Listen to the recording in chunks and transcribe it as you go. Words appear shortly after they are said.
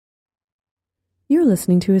You're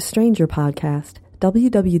listening to a Stranger podcast,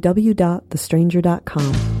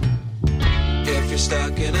 www.thestranger.com. If you're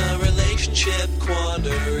stuck in a relationship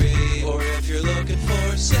quandary, or if you're looking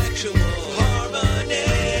for sexual harmony,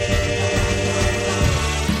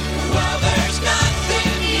 well, there's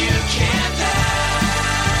nothing you can't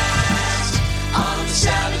ask on the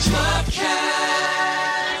Savage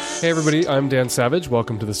Lovecast. Hey everybody, I'm Dan Savage.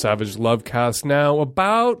 Welcome to the Savage Lovecast. Now,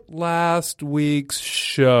 about last week's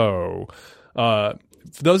show, for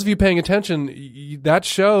those of you paying attention, that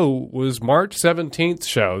show was March 17th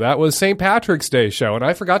show. That was St. Patrick's Day show. And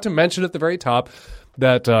I forgot to mention at the very top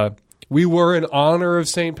that we were in honor of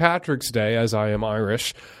St. Patrick's Day, as I am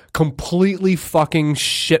Irish, completely fucking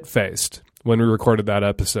shit-faced when we recorded that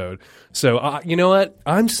episode. So, you know what?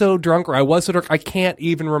 I'm so drunk, or I was so drunk, I can't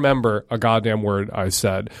even remember a goddamn word I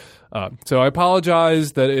said. So I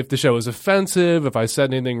apologize that if the show was offensive, if I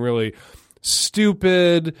said anything really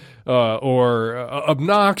stupid or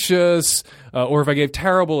obnoxious, or if I gave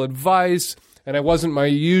terrible advice and I wasn't my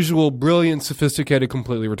usual brilliant, sophisticated,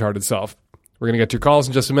 completely retarded self. We're going to get to your calls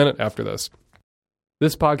in just a minute after this.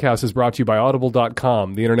 This podcast is brought to you by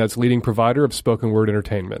Audible.com, the internet's leading provider of spoken word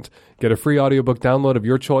entertainment. Get a free audiobook download of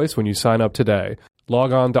your choice when you sign up today.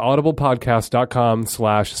 Log on to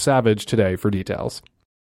audiblepodcast.com/savage today for details.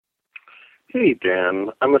 Hey, Dan.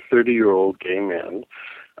 I'm a 30-year-old gay man.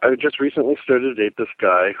 I just recently started to date this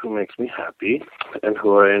guy who makes me happy and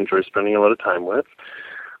who I enjoy spending a lot of time with.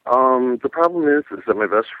 The problem is that my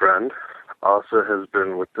best friend also has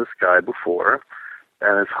been with this guy before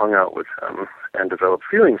and has hung out with him and developed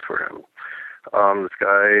feelings for him. This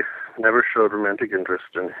guy never showed romantic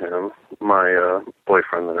interest in him. My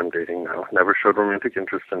boyfriend that I'm dating now never showed romantic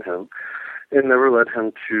interest in him. It never led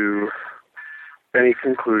him to any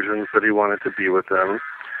conclusions that he wanted to be with him.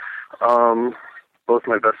 Both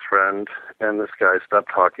my best friend and this guy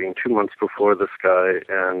stopped talking 2 months before this guy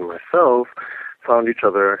and myself found each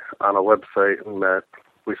other on a website and met.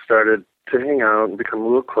 We started to hang out and become a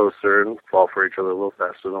little closer and fall for each other a little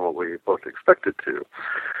faster than what we both expected to.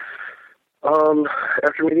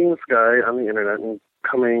 After meeting this guy on the internet and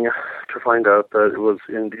coming to find out that it was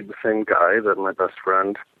indeed the same guy that my best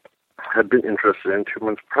friend had been interested in 2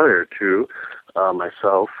 months prior to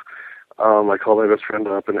myself, I called my best friend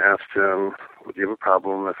up and asked him, would you have a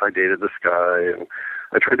problem if I dated this guy? And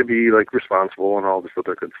I tried to be, responsible and all this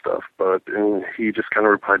other good stuff, and he just kind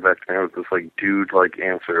of replied back to me with this, dude-like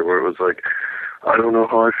answer where it was like, I don't know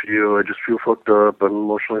how I feel, I just feel fucked up, I'm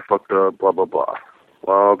emotionally fucked up, blah, blah, blah.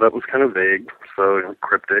 Well, that was kind of vague, so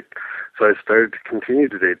cryptic, so I started to continue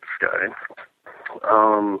to date this guy.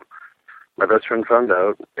 My best friend found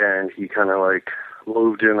out, and he kind of,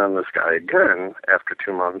 moved in on this guy again after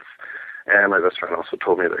 2 months, and my best friend also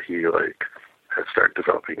told me that he, had started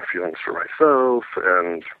developing feelings for myself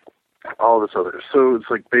and all this other. So it's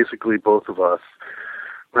basically both of us,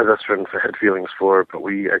 my best friend had feelings for, but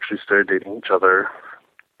we actually started dating each other.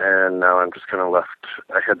 And now I'm just kind of left.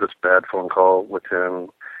 I had this bad phone call with him.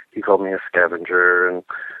 He called me a scavenger and,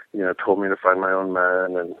 told me to find my own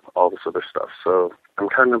men and all this other stuff. So I'm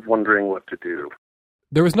kind of wondering what to do.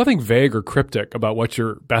 There was nothing vague or cryptic about what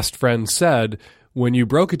your best friend said when you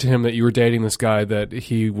broke it to him that you were dating this guy that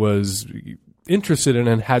he was interested in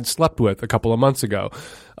and had slept with a couple of months ago.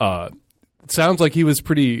 It sounds like he was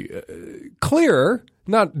pretty clear,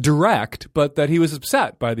 not direct, but that he was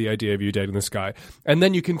upset by the idea of you dating this guy. And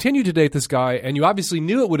then you continued to date this guy, and you obviously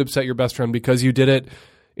knew it would upset your best friend because you did it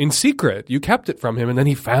in secret. You kept it from him, and then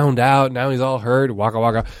he found out. Now he's all hurt. Waka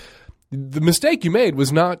waka. The mistake you made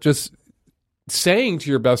was not just saying to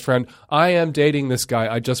your best friend, I am dating this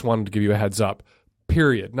guy. I just wanted to give you a heads up.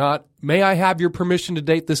 Period. Not, may I have your permission to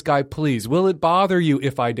date this guy, please? Will it bother you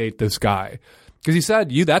if I date this guy? Because he said,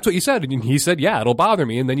 that's what you said. And he said, yeah, it'll bother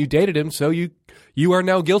me. And then you dated him, so you are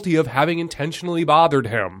now guilty of having intentionally bothered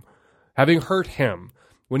him, having hurt him,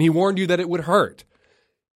 when he warned you that it would hurt.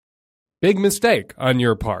 Big mistake on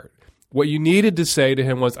your part. What you needed to say to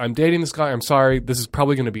him was, I'm dating this guy. I'm sorry. This is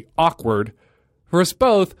probably going to be awkward for us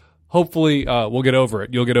both. Hopefully, we'll get over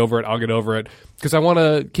it. You'll get over it. I'll get over it. Because I want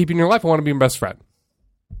to keep you in your life. I want to be your best friend.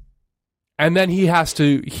 And then he has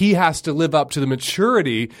to live up to the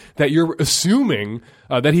maturity that you're assuming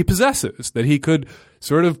that he possesses, that he could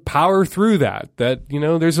sort of power through that,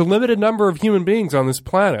 there's a limited number of human beings on this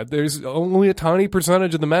planet. There's only a tiny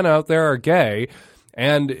percentage of the men out there are gay.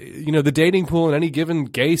 And, the dating pool in any given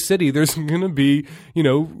gay city, there's going to be,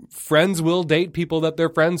 friends will date people that their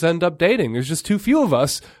friends end up dating. There's just too few of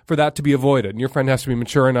us for that to be avoided. And your friend has to be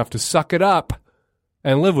mature enough to suck it up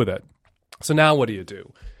and live with it. So now what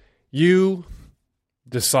do? You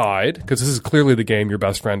decide, because this is clearly the game your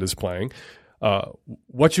best friend is playing,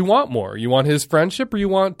 what you want more. You want his friendship, or you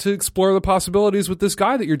want to explore the possibilities with this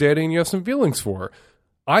guy that you're dating and you have some feelings for?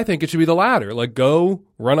 I think it should be the latter. Like, go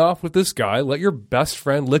run off with this guy, let your best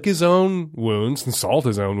friend lick his own wounds and salt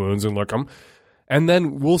his own wounds and lick them. And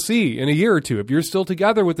then we'll see in a year or two. If you're still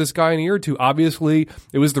together with this guy in a year or two, obviously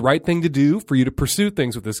it was the right thing to do for you to pursue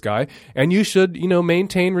things with this guy. And you should,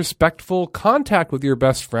 maintain respectful contact with your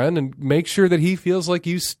best friend and make sure that he feels like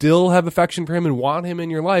you still have affection for him and want him in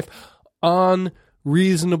your life on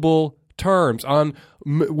reasonable terms,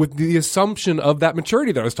 with the assumption of that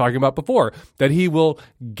maturity that I was talking about before, that he will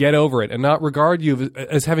get over it and not regard you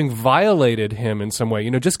as having violated him in some way.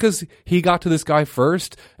 Just because he got to this guy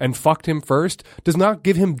first and fucked him first does not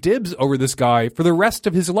give him dibs over this guy for the rest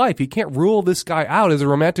of his life. He can't rule this guy out as a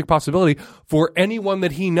romantic possibility for anyone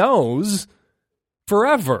that he knows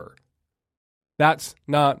forever. That's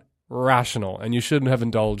not rational, and you shouldn't have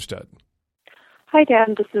indulged it. Hi,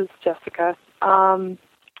 Dan. This is Jessica.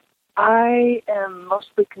 I am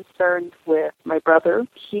mostly concerned with my brother.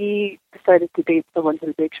 He decided to date someone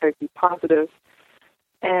who's HIV positive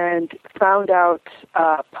and found out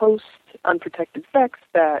post-unprotected sex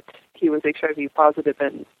that he was HIV positive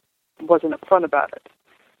and wasn't upfront about it.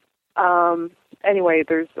 Anyway,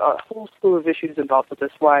 there's a whole slew of issues involved with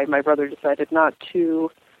this, why my brother decided not to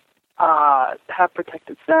have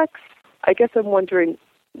protected sex. I guess I'm wondering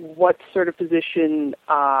what sort of position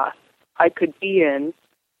I could be in,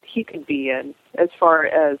 he could be in, as far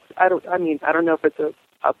as I don't know if it's a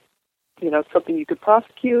something you could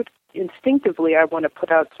prosecute. Instinctively, I want to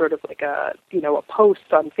put out sort of like a post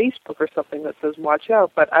on Facebook or something that says watch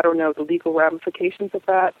out, but I don't know the legal ramifications of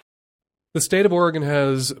that. The state of Oregon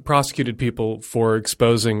has prosecuted people for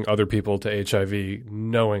exposing other people to HIV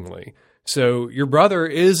knowingly. So your brother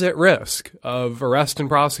is at risk of arrest and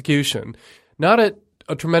prosecution, not at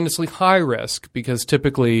a tremendously high risk, because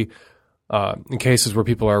typically in cases where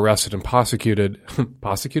people are arrested and prosecuted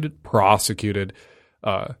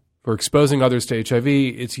for exposing others to HIV,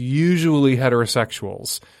 it's usually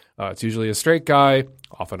heterosexuals. It's usually a straight guy,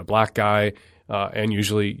 often a black guy, and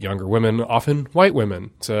usually younger women, often white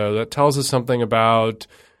women. So that tells us something about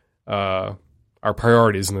our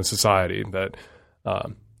priorities in the society, that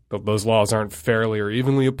those laws aren't fairly or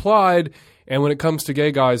evenly applied. And when it comes to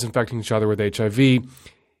gay guys infecting each other with HIV,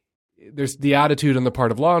 there's the attitude on the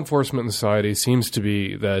part of law enforcement in society seems to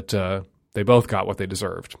be that they both got what they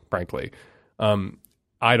deserved, frankly.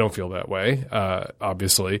 I don't feel that way,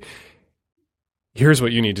 obviously. Here's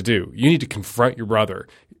what you need to do. You need to confront your brother.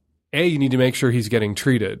 You need to make sure he's getting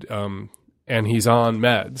treated and he's on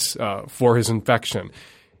meds for his infection.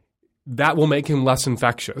 That will make him less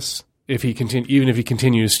infectious even if he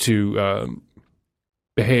continues to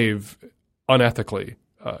behave unethically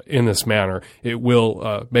in this manner. It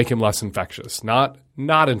will make him less infectious, not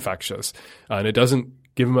infectious. And it doesn't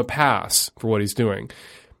give him a pass for what he's doing.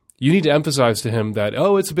 You need to emphasize to him that,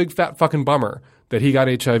 it's a big fat fucking bummer that he got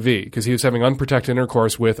HIV because he was having unprotected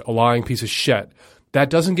intercourse with a lying piece of shit. That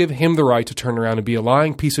doesn't give him the right to turn around and be a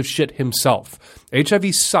lying piece of shit himself.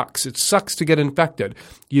 HIV sucks. It sucks to get infected.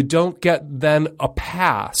 You don't get then a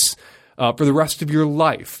pass for the rest of your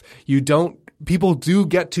life. People do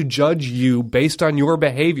get to judge you based on your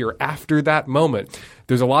behavior after that moment.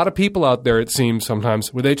 There's a lot of people out there, it seems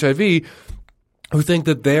sometimes, with HIV who think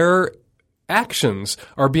that their actions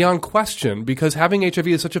are beyond question because having HIV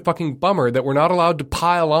is such a fucking bummer that we're not allowed to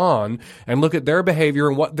pile on and look at their behavior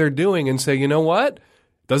and what they're doing and say, you know what?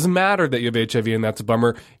 Doesn't matter that you have HIV and that's a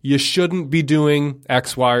bummer. You shouldn't be doing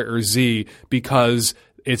X, Y, or Z because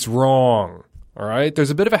it's wrong. All right?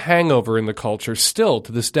 There's a bit of a hangover in the culture still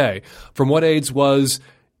to this day from what AIDS was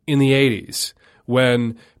in the 80s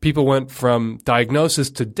when people went from diagnosis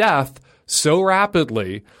to death so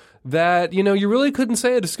rapidly that, you really couldn't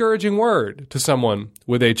say a discouraging word to someone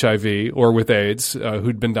with HIV or with AIDS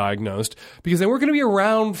who'd been diagnosed because they weren't going to be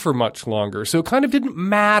around for much longer. So it kind of didn't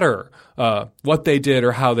matter what they did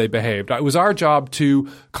or how they behaved. It was our job to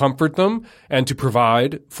comfort them and to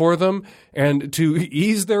provide for them and to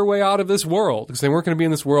ease their way out of this world because they weren't going to be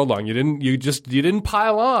in this world long. You didn't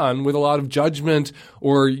pile on with a lot of judgment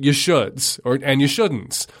or you shoulds and you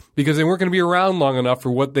shouldn'ts because they weren't going to be around long enough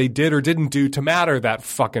for what they did or didn't do to matter that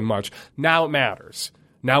fucking much. Now it matters.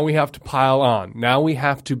 Now we have to pile on. Now we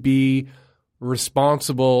have to be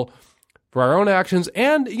responsible for our own actions.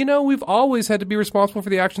 And, we've always had to be responsible for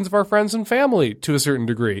the actions of our friends and family to a certain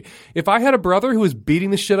degree. If I had a brother who was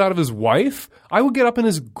beating the shit out of his wife, I would get up in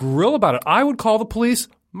his grill about it. I would call the police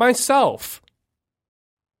myself.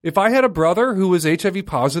 If I had a brother who was HIV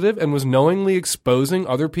positive and was knowingly exposing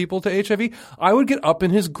other people to HIV, I would get up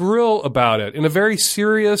in his grill about it in a very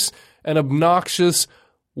serious and obnoxious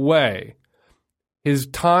way. His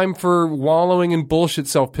time for wallowing in bullshit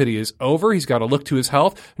self-pity is over. He's got to look to his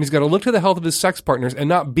health, and he's got to look to the health of his sex partners and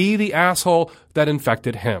not be the asshole that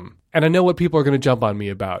infected him. And I know what people are going to jump on me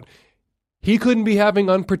about. He couldn't be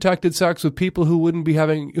having unprotected sex with people who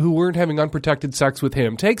weren't having unprotected sex with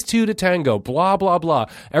him. Takes two to tango, blah, blah, blah.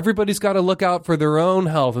 Everybody's got to look out for their own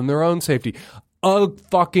health and their own safety.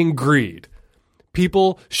 Fucking greed.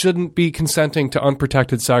 People shouldn't be consenting to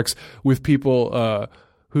unprotected sex with people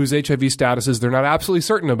whose HIV statuses they're not absolutely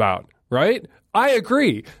certain about, right? I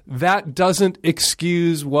agree. That doesn't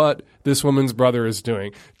excuse what this woman's brother is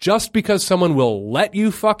doing. Just because someone will let you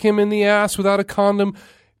fuck him in the ass without a condom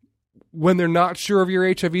when they're not sure of your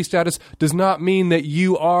HIV status does not mean that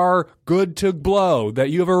you are good to blow, that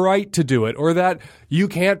you have a right to do it, or that you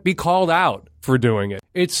can't be called out for doing it.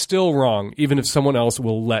 It's still wrong, even if someone else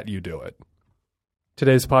will let you do it.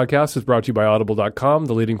 Today's podcast is brought to you by Audible.com,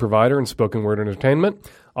 the leading provider in spoken word entertainment.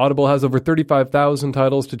 Audible has over 35,000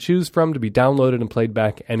 titles to choose from to be downloaded and played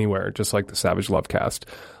back anywhere, just like the Savage Lovecast.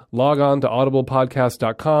 Log on to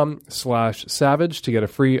audiblepodcast.com/savage to get a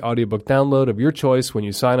free audiobook download of your choice when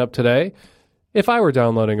you sign up today. If I were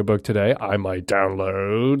downloading a book today, I might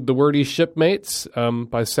download The Wordy Shipmates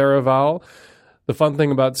by Sarah Vowell. The fun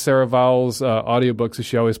thing about Sarah Vowell's audiobooks is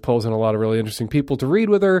she always pulls in a lot of really interesting people to read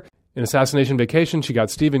with her. In Assassination Vacation, she got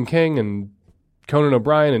Stephen King and Conan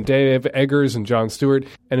O'Brien and Dave Eggers and Jon Stewart.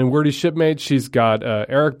 And in Wordy Shipmates, she's got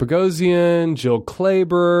Eric Bogosian, Jill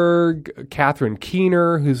Clayburgh, Catherine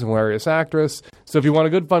Keener, who's a hilarious actress. So if you want a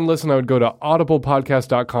good fun listen, I would go to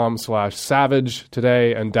audiblepodcast.com/savage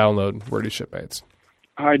today and download Wordy Shipmates.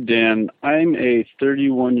 Hi, Dan. I'm a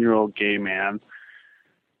 31-year-old gay man.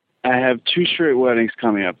 I have 2 straight weddings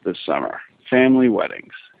coming up this summer, family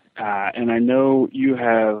weddings. And I know you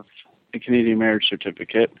have a Canadian marriage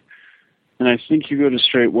certificate, and I think you go to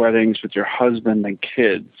straight weddings with your husband and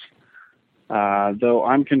kids, though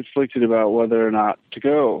I'm conflicted about whether or not to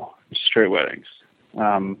go to straight weddings.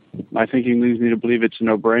 My thinking leads me to believe it's a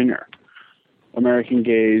no-brainer. American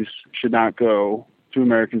gays should not go to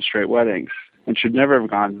American straight weddings and should never have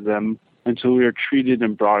gone to them until we are treated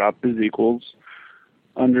and brought up as equals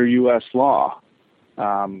under U.S. law.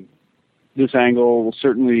 This angle will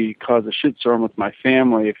certainly cause a shitstorm with my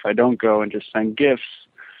family if I don't go and just send gifts.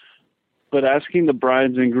 But asking the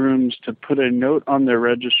brides and grooms to put a note on their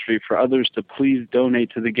registry for others to please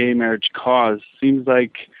donate to the gay marriage cause seems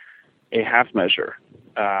like a half measure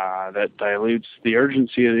that dilutes the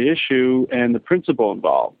urgency of the issue and the principle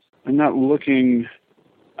involved. I'm not looking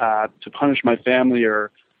to punish my family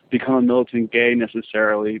or become a militant gay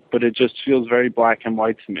necessarily, but it just feels very black and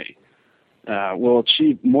white to me. We'll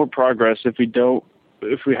achieve more progress if we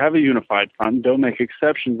have a unified front, don't make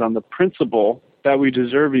exceptions on the principle that we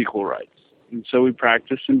deserve equal rights. And so we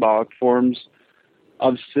practice symbolic forms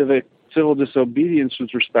of civil disobedience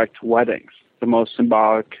with respect to weddings, the most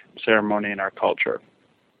symbolic ceremony in our culture.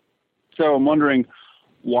 So I'm wondering,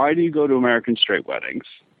 why do you go to American straight weddings?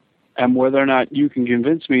 And whether or not you can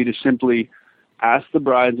convince me to simply ask the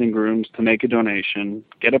brides and grooms to make a donation,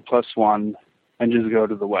 get a +1, and just go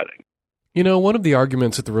to the wedding. You know, one of the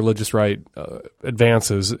arguments that the religious right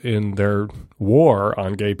advances in their war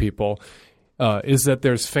on gay people is that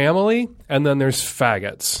there's family and then there's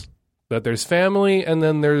faggots. That there's family and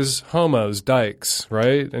then there's homos, dykes,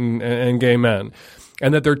 right, and gay men.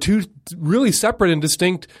 And that they're two really separate and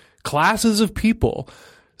distinct classes of people.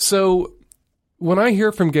 So when I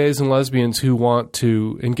hear from gays and lesbians who want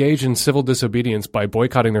to engage in civil disobedience by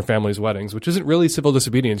boycotting their families' weddings, which isn't really civil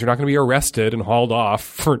disobedience, you're not going to be arrested and hauled off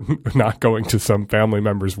for not going to some family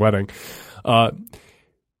member's wedding.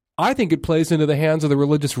 I think it plays into the hands of the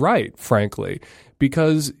religious right, frankly,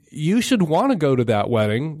 because you should want to go to that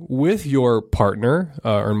wedding with your partner,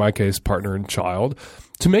 or in my case, partner and child,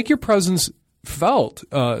 to make your presence felt,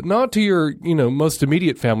 not to your, most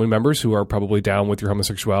immediate family members who are probably down with your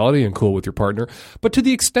homosexuality and cool with your partner, but to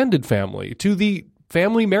the extended family, to the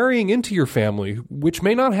family marrying into your family, which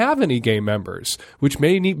may not have any gay members, which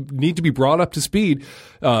may need to be brought up to speed,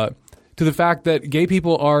 to the fact that gay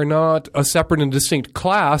people are not a separate and distinct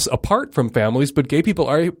class apart from families, but gay people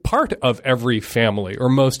are a part of every family or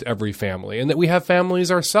most every family, and that we have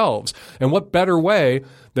families ourselves. And what better way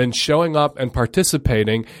than showing up and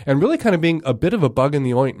participating and really kind of being a bit of a bug in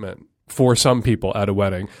the ointment for some people at a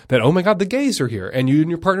wedding that, oh my God, the gays are here and you and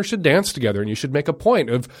your partner should dance together and you should make a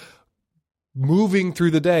point of moving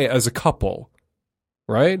through the day as a couple.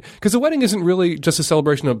 Right? Because a wedding isn't really just a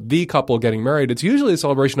celebration of the couple getting married. It's usually a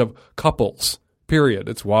celebration of couples, period.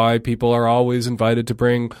 It's why people are always invited to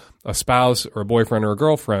bring a spouse or a boyfriend or a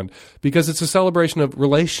girlfriend, because it's a celebration of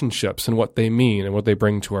relationships and what they mean and what they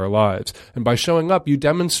bring to our lives. And by showing up, you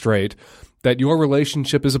demonstrate that your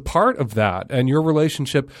relationship is a part of that, and your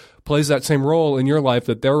relationship plays that same role in your life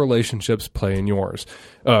that their relationships play in yours,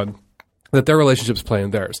 that their relationships play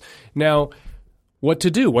in theirs. Now, what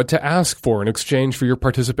to do, what to ask for in exchange for your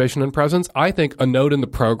participation and presence? I think a note in the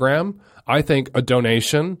program. I think a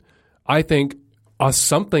donation. I think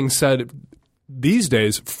something said these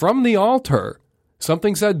days from the altar,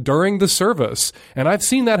 something said during the service. And I've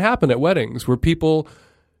seen that happen at weddings where people,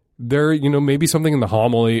 there, maybe something in the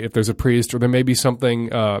homily if there's a priest, or there may be something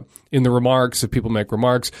in the remarks if people make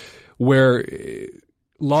remarks, where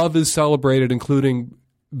love is celebrated, including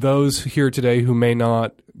those here today who may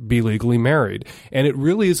not be legally married. And it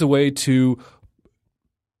really is a way to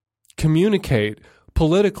communicate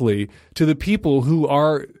politically to the people who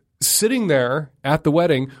are sitting there at the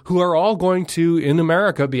wedding, who are all going to, in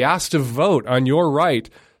America, be asked to vote on your right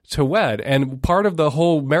to wed. And part of the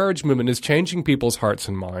whole marriage movement is changing people's hearts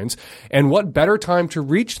and minds. And what better time to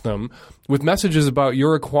reach them with messages about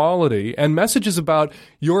your equality and messages about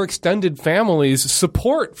your extended family's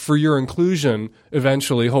support for your inclusion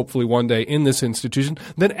eventually, hopefully one day, in this institution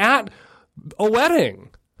than at a wedding.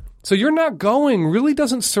 So you're not going really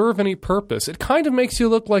doesn't serve any purpose. It kind of makes you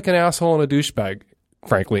look like an asshole and a douchebag,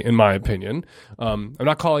 frankly, in my opinion. I'm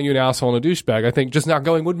not calling you an asshole and a douchebag. I think just not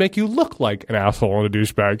going would make you look like an asshole and a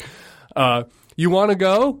douchebag. You want to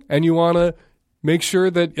go, and you want to make sure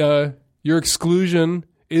that your exclusion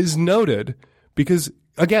is noted, because,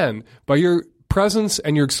 again, by your presence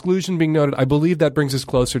and your exclusion being noted, I believe that brings us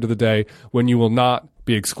closer to the day when you will not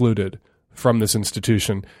be excluded from this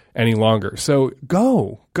institution any longer. So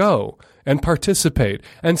go and participate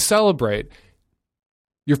and celebrate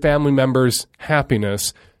your family members'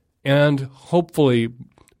 happiness, and hopefully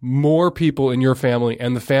more people in your family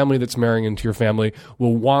and the family that's marrying into your family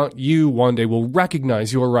will want you one day, will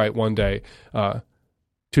recognize your right one day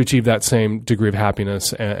to achieve that same degree of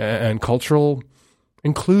happiness and cultural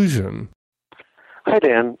inclusion. Hi,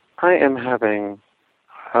 Dan. I am having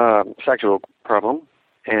a sexual problem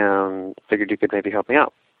and figured you could maybe help me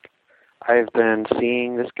out. I've been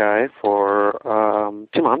seeing this guy for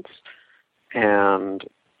 2 months, and,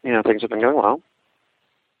 things have been going well.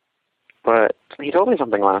 But he told me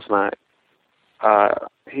something last night.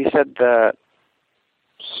 He said that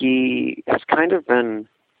he has kind of been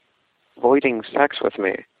avoiding sex with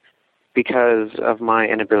me because of my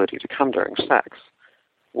inability to come during sex.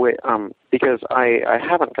 Because I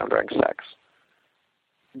haven't come during sex.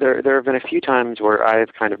 There have been a few times where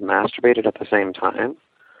I've kind of masturbated at the same time.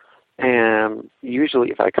 And usually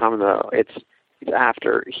if I come, though, it's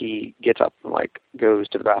after he gets up and, goes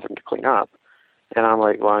to the bathroom to clean up. And I'm,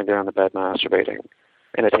 lying there on the bed masturbating.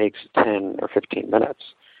 And it takes 10 or 15 minutes.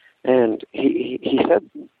 And he said,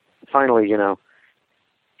 finally,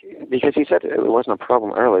 because he said it wasn't a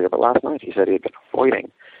problem earlier, but last night he said he had been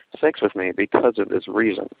avoiding sex with me because of this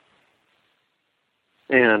reason.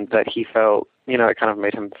 And that he felt, it kind of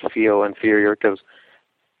made him feel inferior because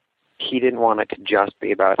he didn't want it to just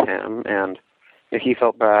be about him. And he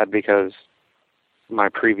felt bad because my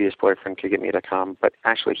previous boyfriend could get me to come, but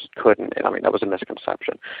actually he couldn't. I mean, that was a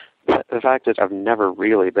misconception. But the fact is I've never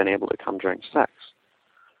really been able to come during sex.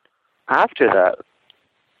 After that,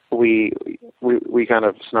 we kind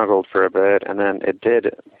of snuggled for a bit, and then it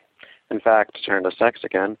did, in fact, turn to sex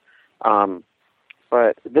again.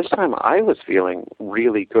 But this time I was feeling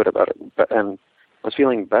really good about it, and was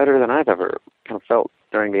feeling better than I've ever kind of felt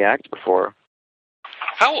during the act before.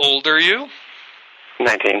 How old are you?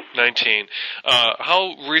 19. 19.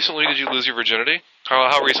 How recently did you lose your virginity?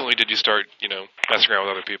 How recently did you start, messing around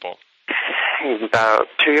with other people? About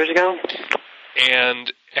 2 years ago.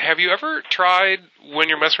 And have you ever tried, when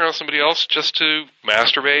you're messing around with somebody else, just to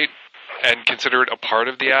masturbate and consider it a part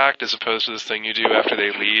of the act as opposed to this thing you do after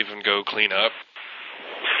they leave and go clean up?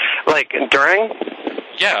 Like during?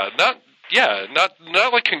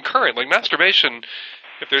 Not like concurrent. Like masturbation,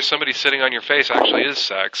 if there's somebody sitting on your face, actually is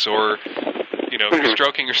sex. Or, if you're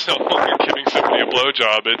stroking yourself while you're giving somebody a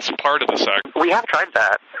blowjob, it's part of the sex. We have tried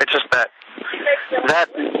that. It's just that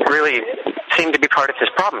really seemed to be part of his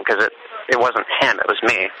problem because it wasn't him, it was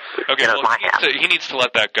me. Okay, it was my hand. He needs to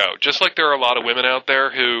let that go. Just like there are a lot of women out there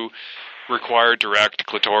who require direct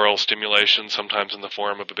clitoral stimulation, sometimes in the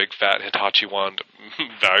form of a big fat Hitachi wand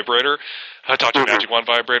vibrator. Magic wand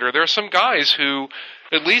vibrator. There are some guys who,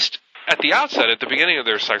 at least at the outset, at the beginning of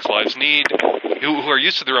their sex lives, who are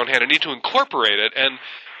used to their own hand and need to incorporate it. And,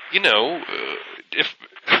 if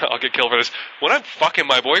I'll get killed for this, when I'm fucking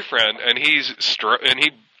my boyfriend and he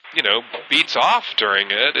beats off during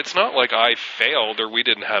it, it's not like I failed or we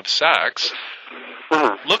didn't have sex.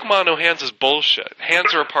 Look, no hands is bullshit.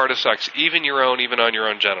 Hands are a part of sex, even on your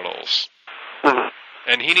own genitals.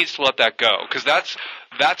 And he needs to let that go, because that's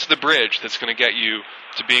the bridge that's going to get you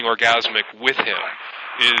to being orgasmic with him.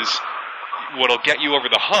 Is what'll get you over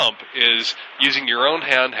the hump is using your own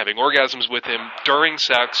hand, having orgasms with him, during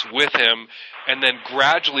sex with him, and then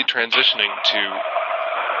gradually transitioning to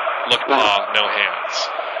look, paw, no hands.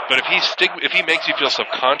 But if he makes you feel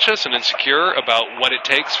subconscious and insecure about what it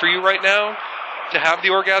takes for you right now to have the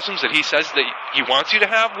orgasms that he says that he wants you to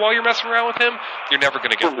have while you're messing around with him, you're never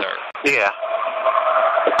going to get there. Yeah.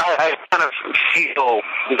 I kind of feel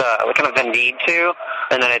the need to,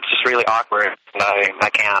 and then it's just really awkward. I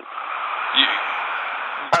can't.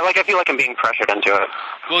 I feel like I'm being pressured into it.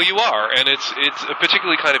 Well, you are, and it's a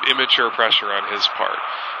particularly kind of immature pressure on his part.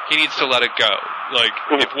 He needs to let it go. Like,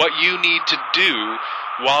 if what you need to do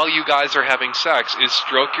while you guys are having sex is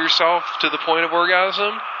stroke yourself to the point of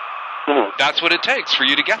orgasm, that's what it takes for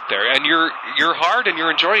you to get there. And you're hard and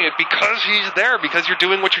you're enjoying it because he's there, because you're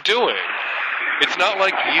doing what you're doing. It's not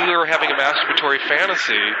like you are having a masturbatory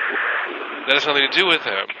fantasy that has nothing to do with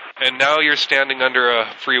him. And now you're standing under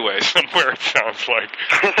a freeway somewhere, it sounds like.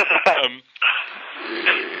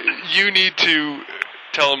 You need to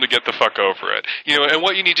tell him to get the fuck over it. And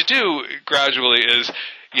what you need to do gradually is,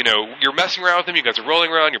 you're messing around with him, you guys are rolling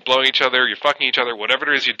around, you're blowing each other, you're fucking each other,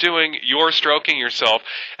 whatever it is you're doing, you're stroking yourself.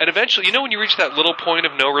 And eventually, when you reach that little point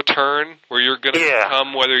of no return, where you're going to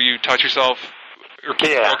come whether you touch yourself or keep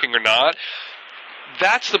stroking or not,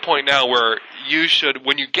 that's the point now where you should,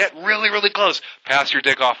 when you get really, really close, pass your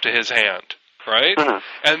dick off to his hand, right?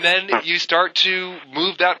 And then you start to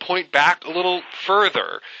move that point back a little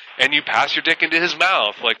further, and you pass your dick into his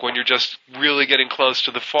mouth, like when you're just really getting close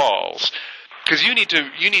to the falls. Because you need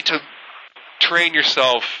to train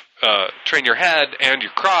yourself, train your head and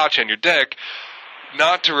your crotch and your dick,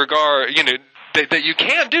 not to regard, that you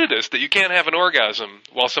can do this, that you can have an orgasm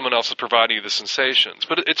while someone else is providing you the sensations.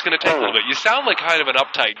 But it's going to take a little bit. You sound like kind of an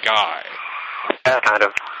uptight guy. Yeah, kind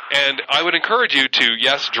of. And I would encourage you to,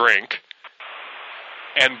 yes, drink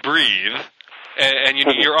and breathe. And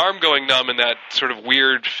your arm going numb in that sort of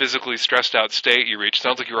weird, physically stressed out state you reach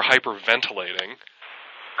sounds like you were hyperventilating.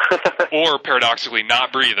 Or, paradoxically,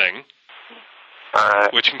 not breathing.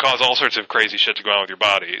 Which can cause all sorts of crazy shit to go on with your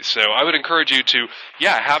body. So I would encourage you to,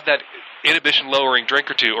 have that inhibition-lowering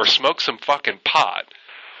drink or two, or smoke some fucking pot.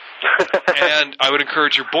 And I would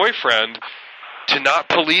encourage your boyfriend to not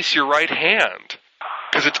police your right hand,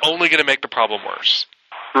 because it's only going to make the problem worse.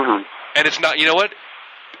 And it's not, you know what?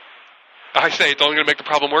 I say it's only going to make the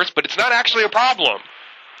problem worse, but it's not actually a problem.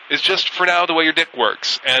 It's just, for now, the way your dick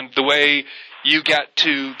works, and the way you get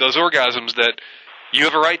to those orgasms that you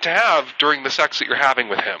have a right to have during the sex that you're having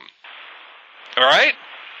with him. All right?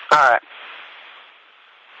 All right.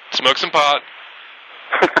 Smoke some pot.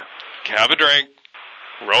 Have a drink.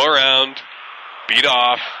 Roll around. Beat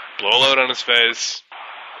off. Blow a load on his face.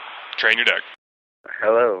 Train your dick.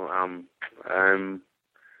 Hello. I'm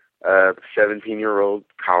a 17-year-old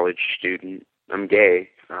college student. I'm gay.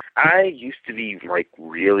 I used to be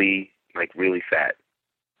really fat.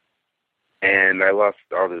 And I lost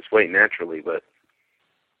all this weight naturally, but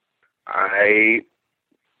I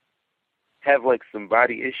have some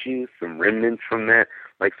body issues, some remnants from that,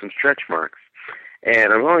 some stretch marks.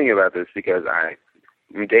 And I'm telling you about this because I'm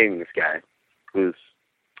dating this guy who's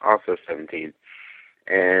also 17.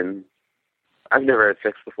 And I've never had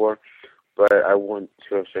sex before, but I want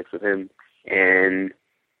to have sex with him. And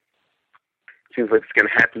it seems like it's going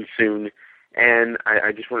to happen soon. And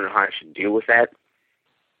I just want to know how I should deal with that.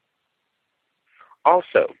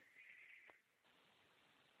 Also,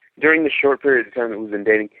 during the short period of time that we've been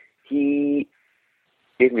dating, he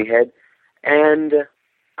gave me head, and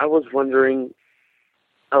I was wondering,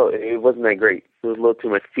 it wasn't that great. It was a little too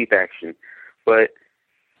much teeth action. But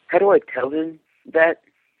how do I tell him that?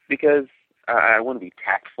 Because I want to be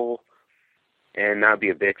tactful and not be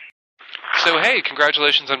a bitch. So, hey,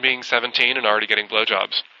 congratulations on being 17 and already getting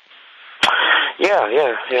blowjobs. Yeah.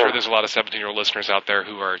 I'm sure there's a lot of 17-year-old listeners out there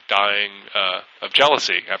who are dying of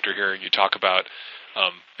jealousy after hearing you talk about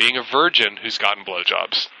being a virgin who's gotten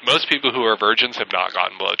blowjobs. Most people who are virgins have not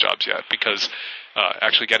gotten blowjobs yet, because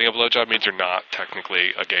actually getting a blowjob means you're not technically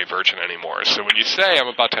a gay virgin anymore. So when you say, I'm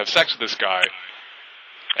about to have sex with this guy,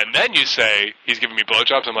 and then you say, he's giving me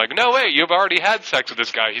blowjobs, I'm like, no, wait, you've already had sex with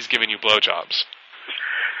this guy, he's giving you blowjobs.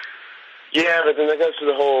 Yeah, but then that goes to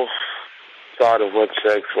the whole thought of what's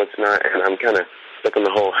sex, what's not, and I'm kind of stuck on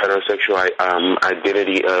the whole heterosexual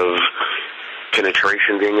identity of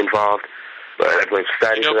penetration being involved. But I blame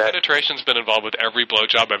society for that. Penetration's been involved with every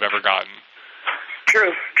blowjob I've ever gotten.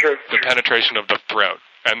 True. The penetration of the throat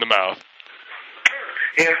and the mouth.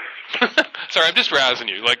 Yeah. Sorry, I'm just razzing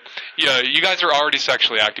you. You guys are already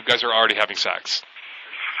sexually active. You guys are already having sex.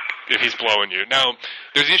 if he's blowing you. Now,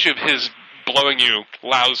 there's the issue of his blowing you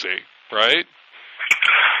lousy, right?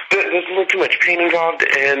 There's a little too much pain involved,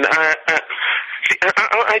 and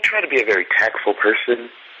I try to be a very tactful person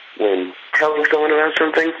when telling someone about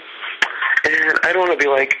something, and I don't want to be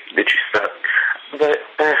like, "Did you suck?" But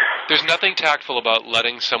there's nothing tactful about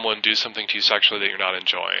letting someone do something to you sexually that you're not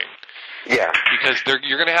enjoying. Yeah. Because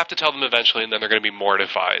you're going to have to tell them eventually, and then they're going to be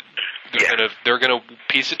mortified. They're going to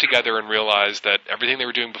piece it together and realize that everything they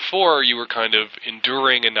were doing before you were kind of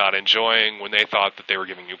enduring and not enjoying when they thought that they were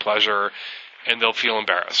giving you pleasure, and they'll feel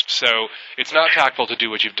embarrassed. So it's not tactful to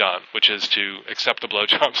do what you've done, which is to accept the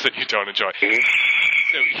blowjobs that you don't enjoy.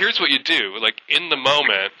 So here's what you do. Like, in the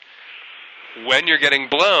moment, when you're getting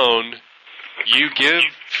blown, you give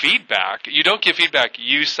feedback. You don't give feedback,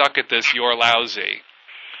 "You suck at this, you're lousy."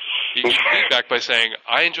 You give feedback by saying,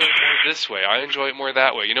 "I enjoy it more this way. I enjoy it more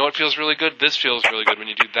that way. You know what feels really good? This feels really good when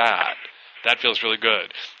you do that. That feels really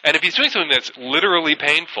good." And if he's doing something that's literally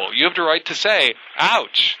painful, you have the right to say,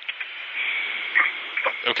 "Ouch."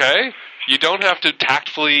 Okay? You don't have to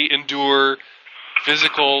tactfully endure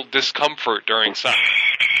physical discomfort during sex.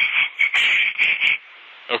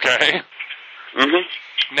 Okay?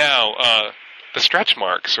 Mm-hmm. Now, the stretch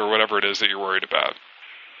marks or whatever it is that you're worried about.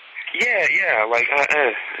 Yeah, like,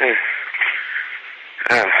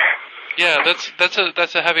 Yeah,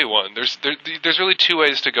 that's a heavy one. There's really two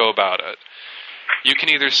ways to go about it. You can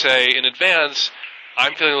either say in advance,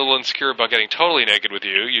 "I'm feeling a little insecure about getting totally naked with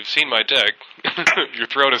you. You've seen my dick. Your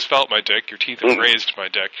throat has felt my dick. Your teeth have grazed my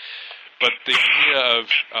dick. But the idea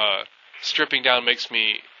of stripping down makes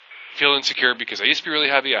me feel insecure because I used to be really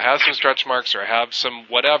heavy. I have some stretch marks or I have some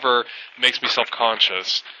whatever, makes me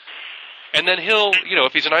self-conscious." And then he'll,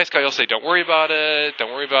 if he's a nice guy, he'll say, "Don't worry about it.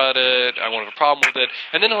 Don't worry about it. I won't have a problem with it."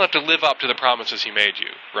 And then he'll have to live up to the promises he made you,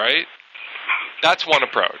 right? That's one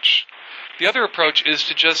approach. The other approach is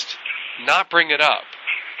to just not bring it up,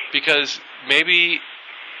 because maybe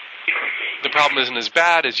the problem isn't as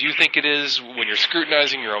bad as you think it is when you're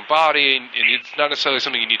scrutinizing your own body, and it's not necessarily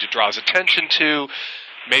something you need to draw his attention to.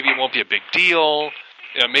 Maybe it won't be a big deal.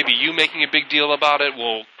 Maybe you making a big deal about it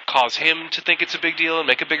will cause him to think it's a big deal and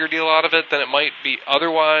make a bigger deal out of it than it might be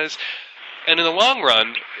otherwise. And in the long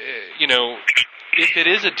run, if it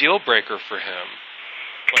is a deal breaker for him,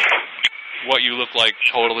 like what you look like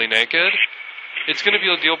totally naked, it's going to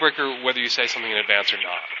be a deal breaker whether you say something in advance or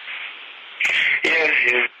not.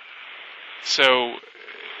 Yeah. So,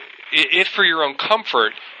 if for your own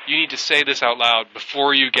comfort, you need to say this out loud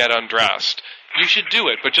before you get undressed, you should do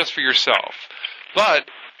it, but just for yourself. But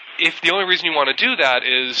if the only reason you want to do that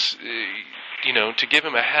is, to give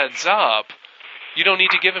him a heads up, you don't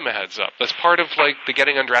need to give him a heads up. That's part of, like, the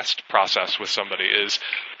getting undressed process with somebody is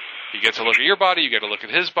you get to look at your body, you get to look at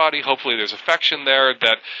his body. Hopefully there's affection there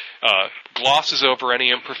that glosses over any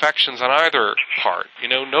imperfections on either part.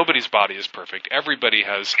 Nobody's body is perfect. Everybody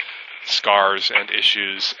has scars and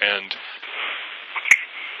issues and,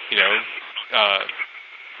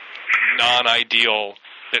 non-ideal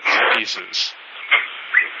bits and pieces.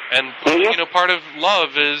 And, part of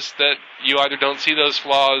love is that you either don't see those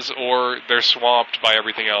flaws or they're swamped by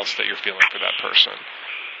everything else that you're feeling for that person.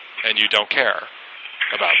 And you don't care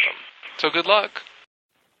about them. So good luck.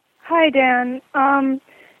 Hi, Dan.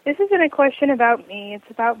 This isn't a question about me. It's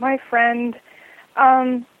about my friend.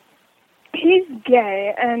 He's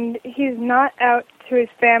gay, and he's not out to his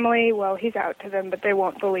family. Well, he's out to them, but they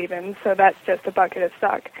won't believe him, so that's just a bucket of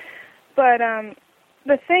suck. But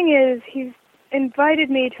the thing is, he's invited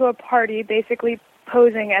me to a party basically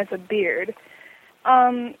posing as a beard,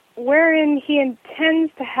 wherein he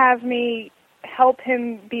intends to have me help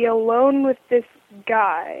him be alone with this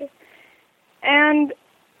guy. And,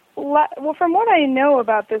 well, from what I know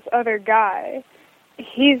about this other guy,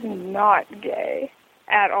 he's not gay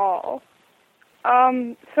at all.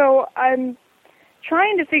 So I'm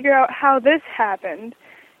trying to figure out how this happened,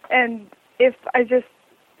 and if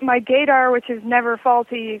my gaydar, which is never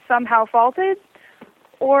faulty, somehow faulted,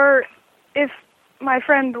 or if my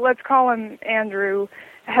friend, let's call him Andrew,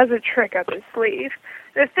 has a trick up his sleeve.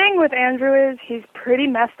 The thing with Andrew is he's pretty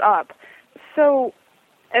messed up. So,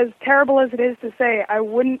 as terrible as it is to say, I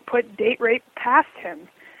wouldn't put date rape past him.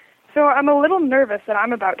 So I'm a little nervous that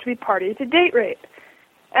I'm about to be party to date rape.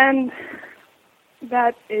 And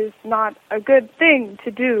that is not a good thing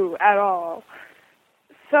to do at all.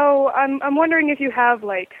 So I'm wondering if you have,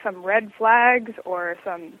 like, some red flags or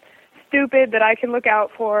some stupid that I can look out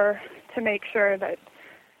for to make sure that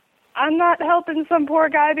I'm not helping some poor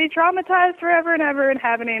guy be traumatized forever and ever and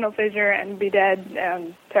have an anal fissure and be dead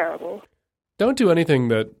and terrible. Don't do anything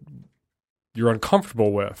that you're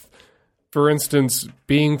uncomfortable with. for instance,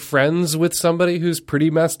 being friends with somebody who's pretty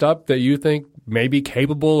messed up that you think may be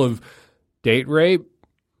capable of date rape,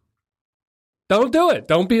 don't do it.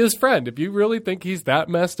 Don't be his friend. If you really think he's that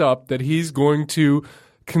messed up that he's going to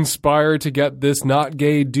conspire to get this not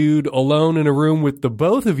gay dude alone in a room with the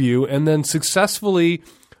both of you and then successfully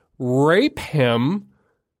rape him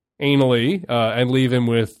anally and leave him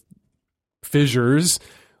with fissures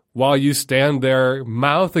while you stand there,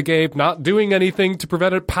 mouth agape, not doing anything to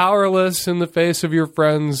prevent it, powerless in the face of your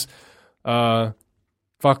friend's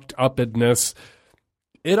fucked upness.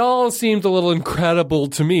 It all seems a little incredible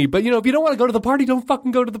to me. But, if you don't want to go to the party, don't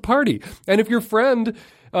fucking go to the party. And if your friend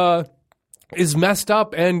is messed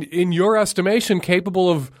up and, in your estimation,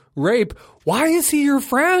 capable of rape, why is he your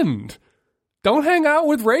friend? Don't hang out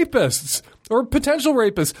with rapists or potential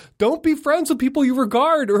rapists. Don't be friends with people you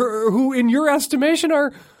regard or who, in your estimation,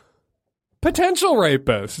 are potential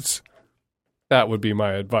rapists. That would be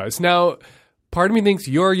my advice. Now, part of me thinks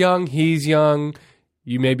you're young, he's young,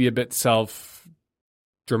 you may be a bit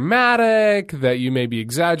self-dramatic, that you may be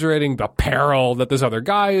exaggerating the peril that this other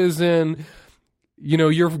guy is in.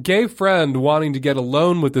 Your gay friend wanting to get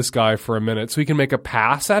alone with this guy for a minute so he can make a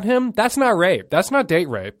pass at him, that's not rape. That's not date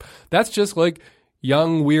rape. That's just like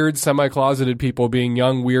young, weird, semi-closeted people being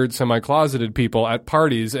young, weird, semi-closeted people at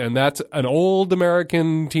parties, and that's an old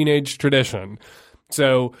American teenage tradition.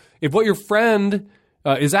 So if what your friend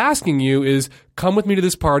is asking you is, come with me to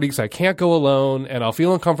this party because I can't go alone, and I'll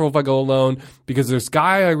feel uncomfortable if I go alone because this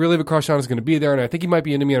guy I really have a crush on is going to be there, and I think he might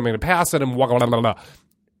be into me, and I'm going to pass at him, blah, blah, blah, blah.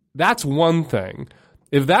 That's one thing.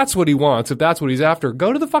 If that's what he wants, if that's what he's after,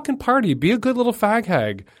 go to the fucking party. Be a good little fag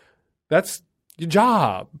hag. That's your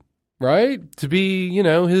job, right? To be,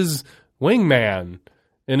 his wingman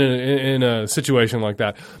in a situation like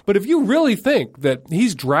that. But if you really think that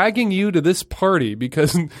he's dragging you to this party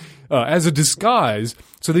because as a disguise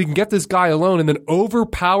so that he can get this guy alone and then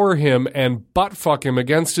overpower him and butt fuck him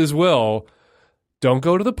against his will, don't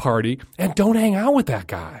go to the party and don't hang out with that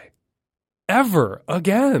guy. Ever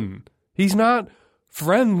again. He's not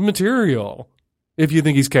friend material if you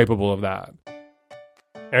think he's capable of that.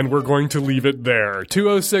 And we're going to leave it there.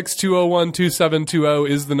 206-201-2720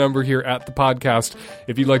 is the number here at the podcast.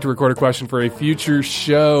 If you'd like to record a question for a future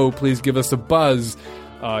show, please give us a buzz.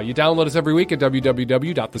 You download us every week at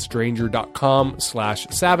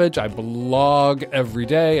www.thestranger.com/savage. I blog every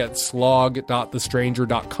day at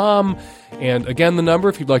slog.thestranger.com. And again, the number,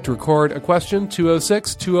 if you'd like to record a question,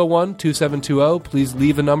 206-201-2720. Please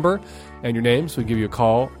leave a number and your name so we give you a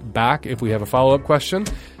call back if we have a follow-up question.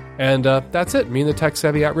 And that's it. Me and the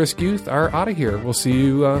tech-savvy at-risk youth are out of here. We'll see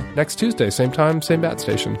you next Tuesday. Same time, same bat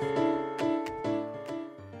station.